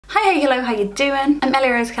Hi, hello, how you doing? I'm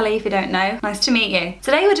Ellierose Kelly if you don't know. Nice to meet you.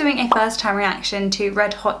 Today we're doing a first time reaction to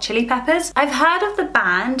Red Hot Chili Peppers. I've heard of the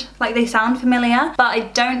band, like they sound familiar, but I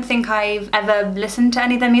don't think I've ever listened to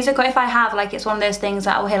any of their music, or if I have, like it's one of those things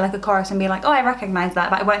that I'll hear like a chorus and be like, oh, I recognise that,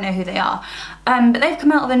 but I won't know who they are. But they've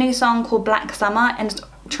come out with a new song called Black Summer and it's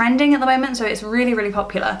trending at the moment, so it's really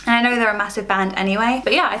popular. And I know they're a massive band anyway,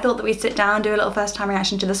 but yeah, I thought that we'd sit down, do a little first time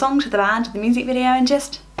reaction to the song, to the band, to the music video, and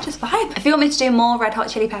just vibe. If you want me to do more Red Hot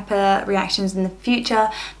Chili Pepper reactions in the future,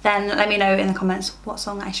 then let me know in the comments what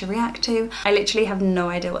song I should react to. I literally have no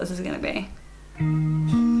idea what this is gonna be.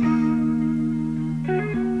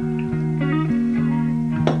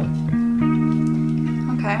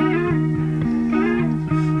 Okay.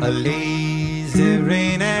 A lazy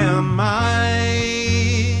rain am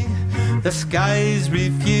I, the skies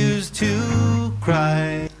refuse to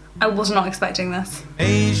cry. I was not expecting this.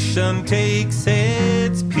 Nation takes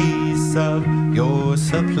its piece of your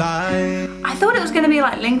supply. I thought it was gonna be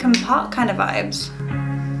like Linkin Park kind of vibes.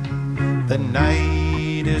 The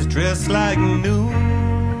night is dressed like noon.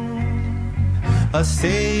 A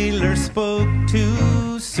sailor spoke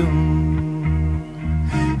too soon,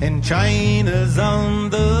 and China's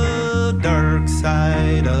on the dark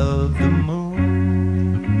side of the moon.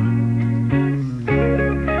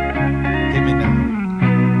 Give me now.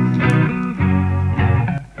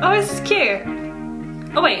 Oh, this is cute.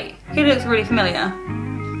 Oh wait, he looks really familiar.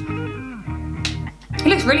 He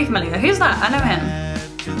looks really familiar. Who's that? I know him.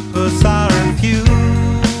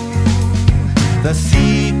 The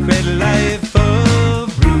secret life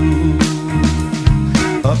of Rue,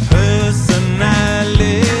 a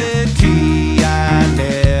personality I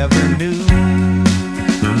never knew.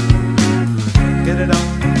 Get it on.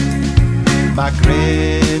 My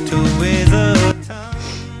Greta weighs a ton.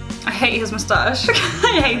 I hate his moustache. I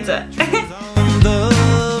hate it. On the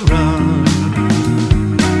run,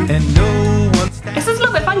 and no one's This is a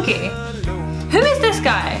little bit funky. Who is this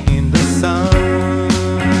guy? in the sun.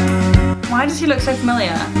 Why does he look so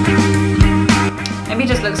familiar? Maybe he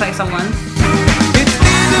just looks like someone. It's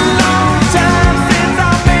been a long time since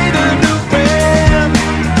I made a new friend,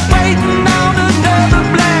 waiting on another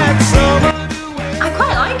black summer. I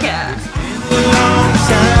quite like it. A long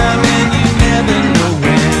time and you never know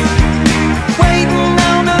when, waiting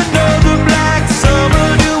on another black summer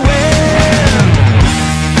to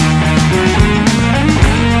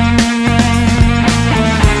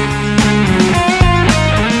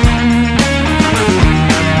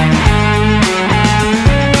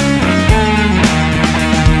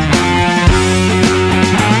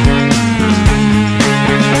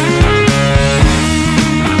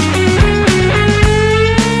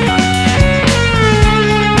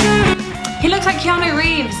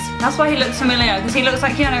That's why he looks familiar, because he looks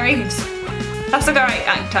like Keanu Reeves. That's the guy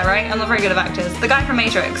actor, right? I'm not very good at actors. The guy from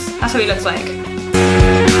Matrix. That's who he looks like. Is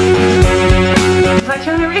that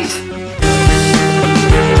Keanu Reeves?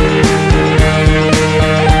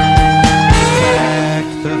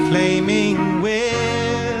 the flaming wheel,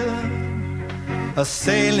 a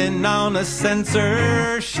sailing on a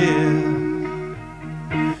censorship,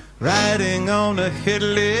 riding on a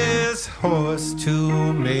headless horse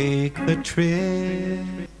to make the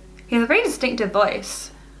trip. He has a very distinctive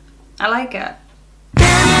voice. I like it.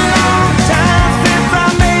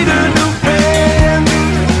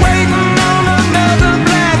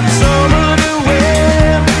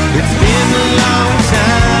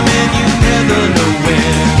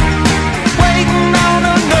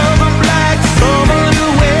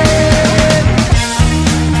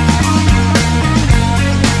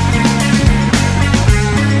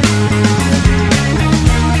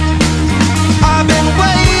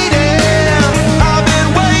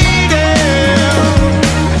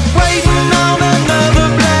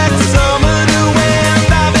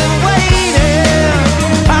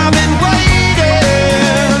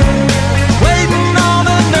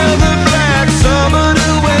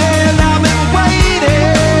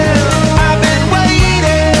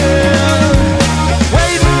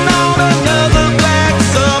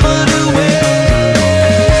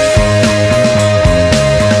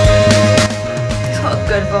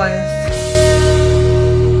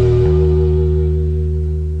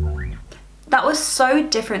 That was so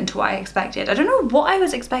different to what I expected. I don't know what I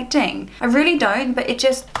was expecting. I really don't, but it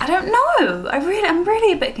just, I don't know. I'm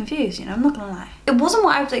really a bit confused, you know, I'm not gonna lie. It wasn't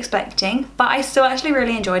what I was expecting, but I still actually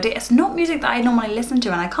really enjoyed it. It's not music that I normally listen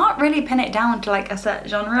to, and I can't really pin it down to like a certain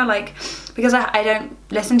genre, like, because I don't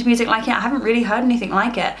listen to music like it. I haven't really heard anything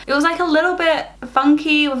like it. It was like a little bit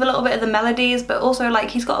funky with a little bit of the melodies, but also like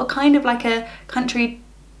he's got a kind of like a country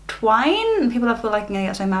twine. People feel like I'm gonna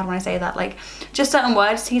get so mad when I say that, like just certain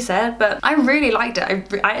words he said, but I really liked it.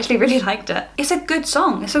 I actually really liked it. It's a good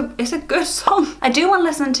song. It's a good song. I do want to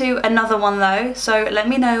listen to another one though, so let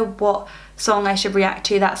me know what song I should react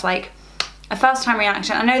to that's like a first time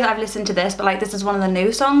reaction. I know that I've listened to this, but like this is one of the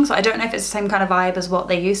new songs, so I don't know if it's the same kind of vibe as what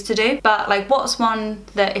they used to do, but like what's one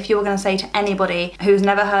that if you were going to say to anybody who's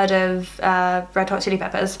never heard of Red Hot Chili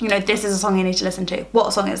Peppers, you know, this is a song you need to listen to,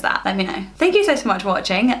 what song is that? Let me know. Thank you so much for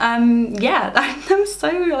watching. Yeah, I'm so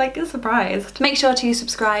like surprised. Make sure to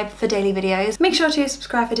subscribe for daily videos. Make sure to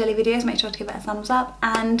give it a thumbs up,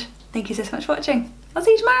 and thank you so much for watching. I'll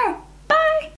see you tomorrow.